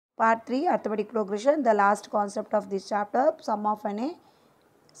Part 3, arithmetic progression, the last concept of this chapter, sum of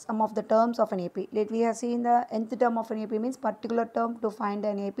the terms of an AP. We have seen the nth term of an AP means particular term to find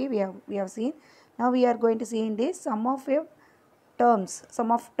an AP. We have seen. Now we are going to see in this sum of terms.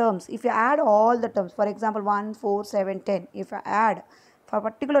 If you add all the terms, for example 1, 4, 7, 10, if you add for a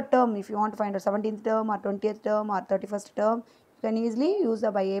particular term, if you want to find a 17th term or 20th term or 31st term, you can easily use the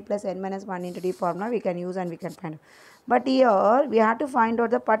by a plus n minus 1 into d formula. We can use and we can find out. But here we have to find out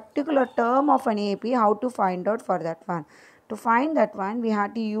the particular term of an AP. How to find out for that one? To find that one, we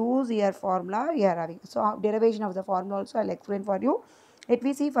have to use here formula we are having. So derivation of the formula also I'll explain for you. Let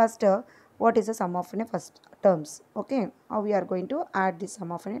me see first what is the sum of n first terms. Okay, how we are going to add this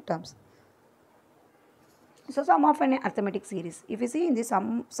sum of n terms. So sum of an arithmetic series. If you see in this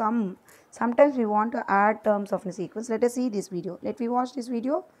sometimes we want to add terms of a sequence. Let us see this video. Let me watch this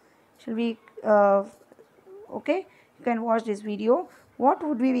video. Shall we? Okay, you can watch this video. What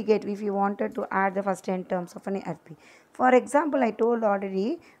would we get if you wanted to add the first 10 terms of an RP? For example, I told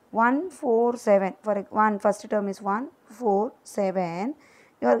already 1, 4, 7. For one, first term is 1, 4, 7.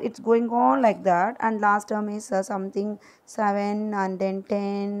 It's going on like that, and last term is something 7 and then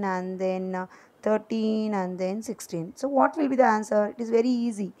 10 and then 13 and then 16. So what will be the answer? It is very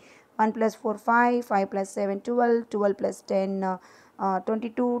easy. 1 plus 4, 5, 5 plus 7, 12, 12 plus 10,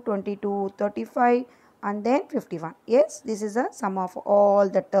 22, 22, 35 and then 51. Yes, this is the sum of all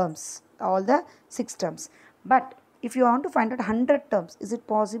the terms, all the 6 terms. But if you want to find out 100 terms, is it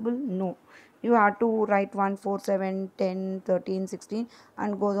possible? No. You have to write 1, 4, 7, 10, 13, 16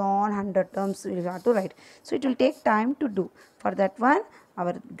 and goes on 100 terms you have to write. So it will take time to do. For that one,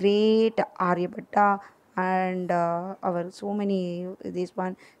 our great Aryabhatta and our so many, this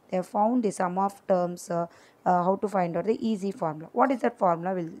one, they have found the sum of terms, how to find out the easy formula. What is that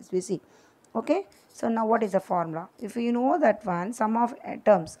formula? We'll see. Okay, so now what is the formula? If you know that one, sum of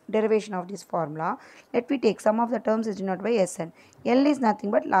terms, derivation of this formula, let me take sum of the terms is denoted by Sn. L is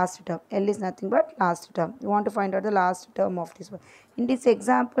nothing but last term. L is nothing but last term. You want to find out the last term of this one. In this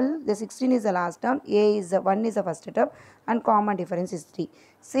example, the 16 is the last term, A is the 1 is the first term, and common difference is 3.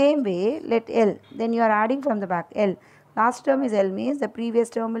 Same way, let L, then you are adding from the back L. Last term is L means the previous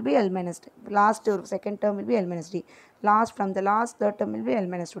term will be L minus D. Last second term will be L minus D. Last from the last third term will be L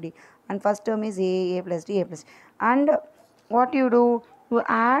minus 2D. And first term is A plus D, A plus. And what you do? You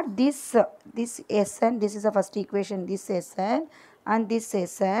add this Sn. This is the first equation. This Sn and this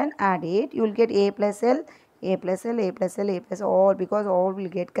Sn. Add it. You will get A plus L, A plus L, A plus L, A plus all, because all will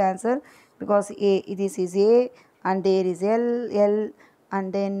get cancelled, because A, this is A and there is L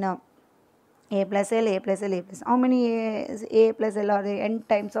and then A plus L, A plus L, A plus. How many A plus L are there? N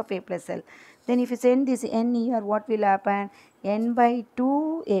times of A plus L. Then if you send this N here, what will happen? N by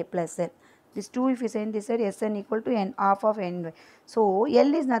 2 A plus L. This 2, if you send this side, Sn equal to N, half of N. So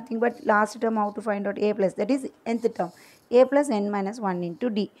L is nothing but last term. How to find out? A plus, that is nth term. A plus N minus 1 into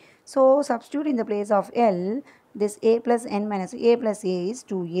D. So substitute in the place of L, this A plus N minus A plus A is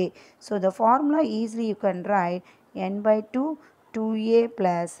 2A. So the formula easily you can write N by 2, 2A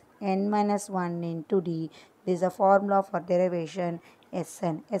plus N minus 1 into D. This is a formula for derivation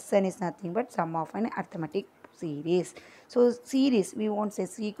Sn. Sn is nothing but sum of an arithmetic series. So series, we won't say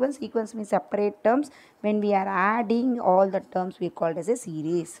sequence. Sequence means separate terms. When we are adding all the terms, we call it as a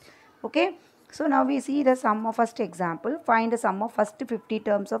series. Okay. So now we see the sum of first example. Find the sum of first 50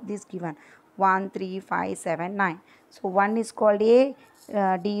 terms of this given. 1, 3, 5, 7, 9. So 1 is called A,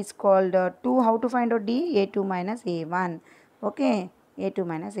 D is called 2. How to find out D? A2 minus A1. Okay. A2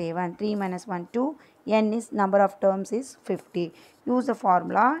 minus A1. 3 minus 1, 2. N is number of terms is 50. Use the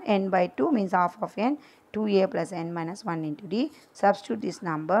formula. N by 2 means half of N. 2A plus N minus 1 into D. Substitute these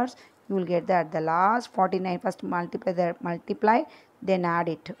numbers. You will get that the last 49. First multiply, then add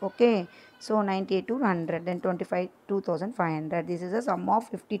it. Okay. So 98 to 100, then 25, 2500. This is the sum of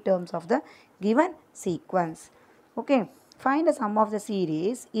 50 terms of the given sequence. Okay. Find the sum of the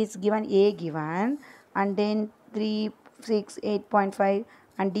series. Is given A given, and then 3, 6, 8.5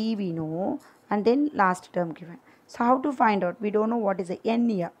 and D we know, and then last term given. So how to find out? We don't know what is the N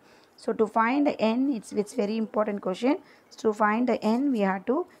here. So to find the N, it's very important question. So to find the N, we have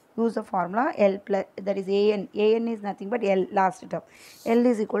to use the formula L plus, that is An. An is nothing but L, last term. L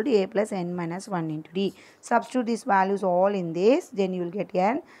is equal to A plus N minus 1 into D. Substitute these values all in this, then you will get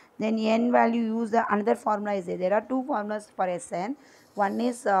N. Then N value, use the another formula is there. There are two formulas for Sn. One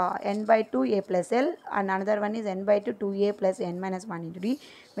is N by 2 A plus L, and another one is N by 2 2A plus N minus 1 into D.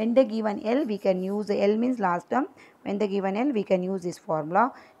 When the given L, we can use the L means last term. When the given L, we can use this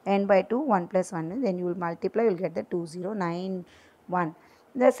formula. N by 2, 1 plus 1, then you will multiply, you will get the 2091.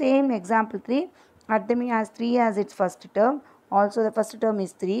 The same example 3, arithmetic has 3 as its first term, Also the first term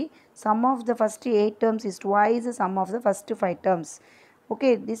is 3. Sum of the first 8 terms is twice the sum of the first 5 terms.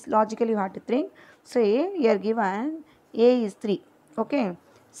 Okay, this logically you have to think. So here given A is 3. Okay,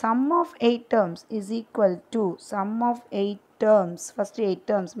 sum of 8 terms is equal to sum of 8 terms, first 8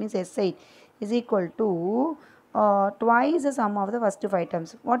 terms means S8 is equal to twice the sum of the first 5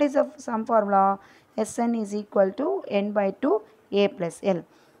 terms. What is the sum formula? Sn is equal to n by 2 a plus l.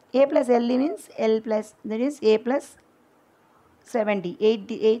 A plus l means l plus, that is a plus 70.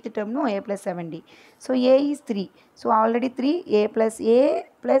 8th term, no, a plus 70. So a is 3. So already 3, a plus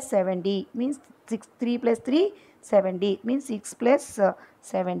 70 means 6. 3 plus 3, 70 means 6 plus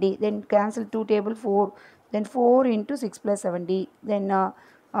 70. Then cancel 2 table 4. Then 4 into 6 plus 70. Then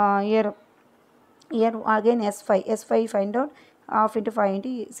here again S5 find out half into 5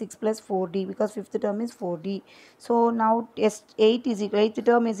 into 6 plus 4d, because fifth term is 4d. So now S8 is equal, 8th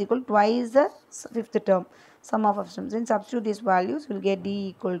term is equal twice the fifth term, sum of terms. Then substitute these values, will get d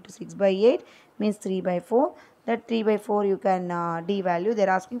equal to 6 by 8 means 3 by 4. That 3 by 4 you can d value, they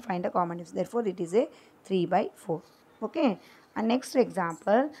are asking find a common difference, therefore it is a 3 by 4. Okay, and next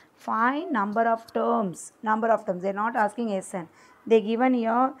example, find number of terms. They are not asking Sn, they given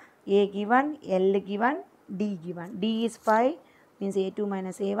here a given, L given, D given. D is 5 means A2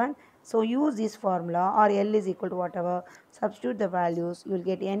 minus A1. So use this formula, or L is equal to whatever. Substitute the values. You will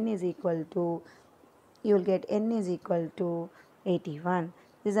get N is equal to 81.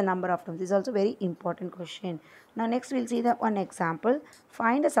 This is the number of terms. This is also very important question. Now next we will see the one example.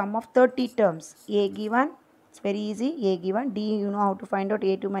 Find the sum of 30 terms. A given. It's very easy. A given. D, you know how to find out.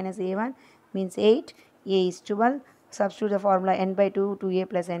 A2 minus A1 means 8. A is 12. Substitute the formula n by 2, 2a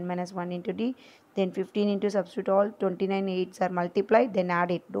plus n minus 1 into d. Then 15 into, substitute all, 29 8s are multiplied. Then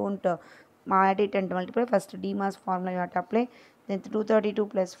add it. Don't add it and multiply. First d mass formula you have to apply. Then 232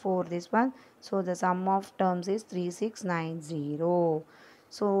 plus 4, this one. So the sum of terms is 3690.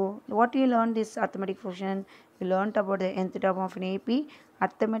 So what you learned this arithmetic progression? You learned about the nth term of an AP.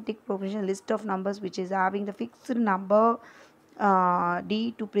 Arithmetic progression, list of numbers which is having the fixed number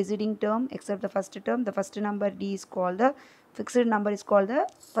d to preceding term except the first term. The first number d is called the fixed number, is called the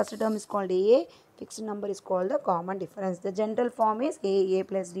first term is called a, fixed number is called the common difference. The general form is a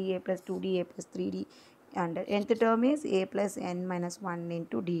plus d, a plus 2d, a plus 3d, and nth term is a plus n minus 1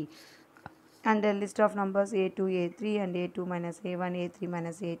 into d. And the list of numbers a2, a3, and a2 minus a1, a3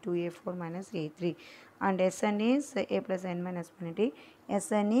 minus a2, a4 minus a3. And Sn is a plus n minus 1 into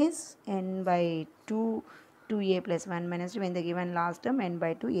Sn is n by 2, 2a plus 1 minus 2, when the given last term n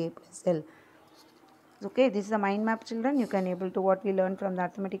by 2 a plus l. Okay, this is the mind map, children. You can able to what we learned from the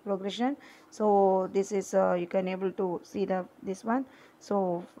arithmetic progression. So this is you can able to see the this one.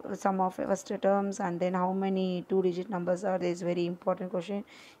 So sum of first terms, and then how many 2-digit numbers are there is very important question.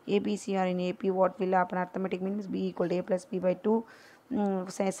 A, B, C are in AP. What will happen? Arithmetic means B equal to A plus B by 2.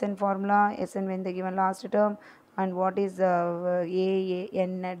 Sn formula, Sn when the given last term, and what is A,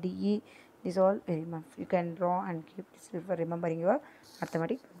 N, D, E. This all very much you can draw and keep this for remembering your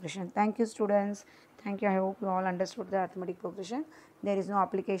arithmetic progression. Thank you, students. Thank you. I hope you all understood the arithmetic progression. There is no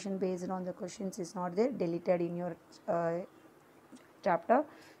application based on the questions is not there, deleted in your chapter.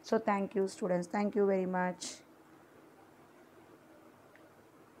 So thank you, students. Thank you very much.